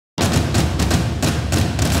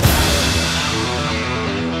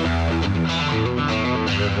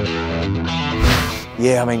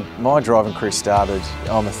Yeah, I mean, my driving career started,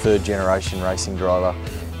 I'm a third generation racing driver,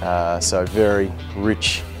 so very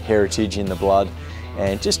rich heritage in the blood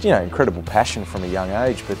and just, incredible passion from a young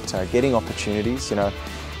age, but getting opportunities,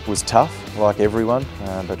 was tough, like everyone,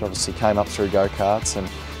 but obviously came up through go-karts, and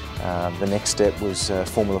the next step was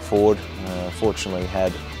Formula Ford. Fortunately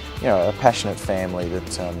had, a passionate family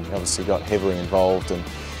that obviously got heavily involved and,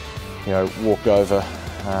 walked over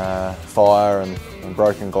fire and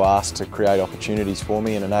broken glass to create opportunities for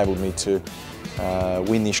me and enabled me to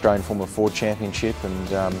win the Australian Formula Ford Championship.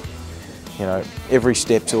 And every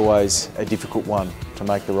step's always a difficult one to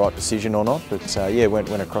make the right decision or not. But yeah, went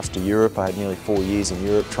across to Europe. I had nearly 4 years in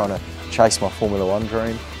Europe trying to chase my Formula One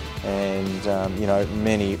dream, and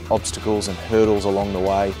many obstacles and hurdles along the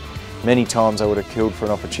way. Many times I would have killed for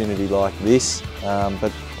an opportunity like this,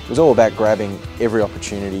 but it was all about grabbing every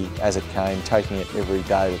opportunity as it came, taking it every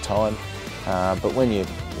day at a time. But when your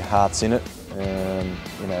heart's in it,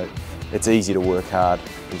 it's easy to work hard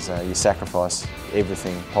because you sacrifice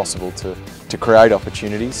everything possible to create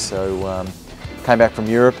opportunities. So came back from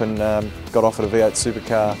Europe and got offered a V8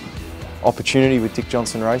 Supercar opportunity with Dick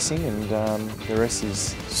Johnson Racing, and the rest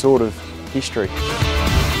is sort of history.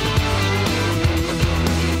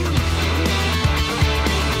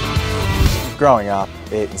 Growing up,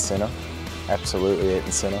 Ayrton Senna, absolutely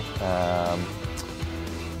Ayrton Senna.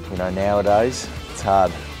 Nowadays it's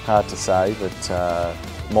hard to say, but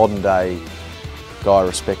modern day guy I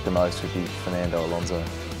respect the most would be Fernando Alonso.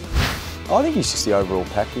 I think he's just the overall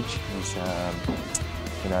package. He's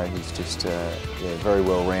he's just very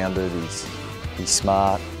well rounded. He's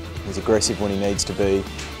smart. He's aggressive when he needs to be,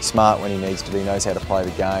 smart when he needs to be. Knows how to play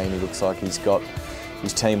the game. He looks like he's got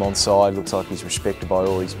his team on side. Looks like he's respected by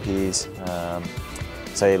all his peers.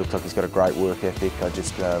 So he looks like he's got a great work ethic. I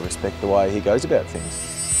just respect the way he goes about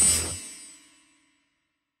things.